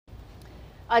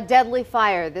A deadly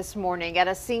fire this morning at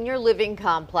a senior living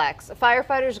complex.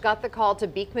 Firefighters got the call to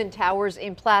Beekman Towers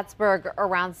in Plattsburgh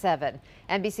around 7.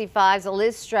 NBC5's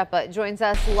Liz Strepa joins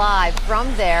us live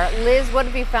from there. Liz, what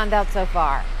have you found out so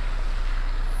far?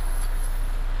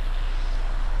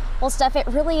 Well, Steph, it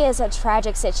really is a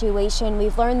tragic situation.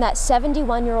 We've learned that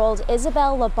 71-year-old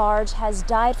Isabel Labarge has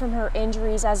died from her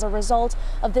injuries as a result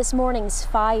of this morning's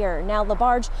fire. Now,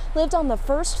 Labarge lived on the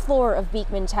first floor of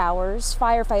Beekman Towers.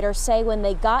 Firefighters say when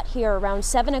they got here around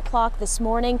 7 o'clock this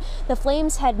morning, the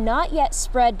flames had not yet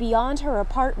spread beyond her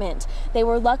apartment. They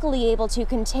were luckily able to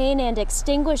contain and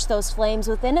extinguish those flames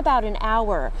within about an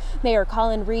hour. Mayor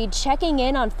Colin Reed checking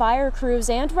in on fire crews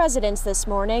and residents this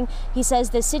morning. He says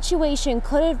the situation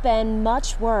could have been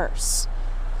much worse.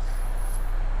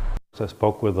 I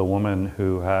spoke with a woman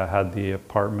who had the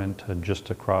apartment just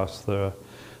across the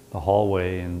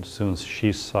hallway, and as soon as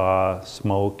she saw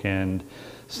smoke and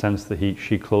sensed the heat,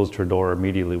 she closed her door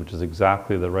immediately, which is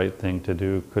exactly the right thing to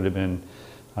do. Could have been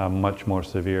much more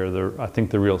severe. I think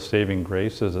the real saving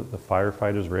grace is that the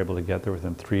firefighters were able to get there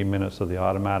within 3 minutes of the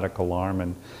automatic alarm,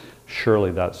 and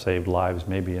surely that saved lives,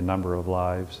 maybe a number of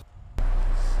lives.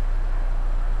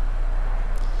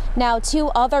 Now, 2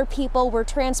 other people were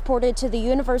transported to the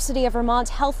University of Vermont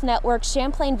Health Network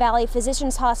Champlain Valley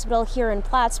Physicians Hospital here in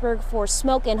Plattsburgh for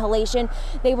smoke inhalation.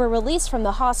 They were released from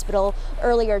the hospital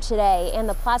earlier today, and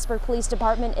the Plattsburgh Police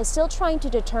Department is still trying to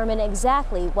determine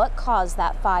exactly what caused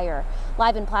that fire.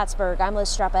 Live in Plattsburgh, I'm Liz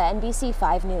Strepa,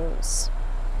 NBC5 News.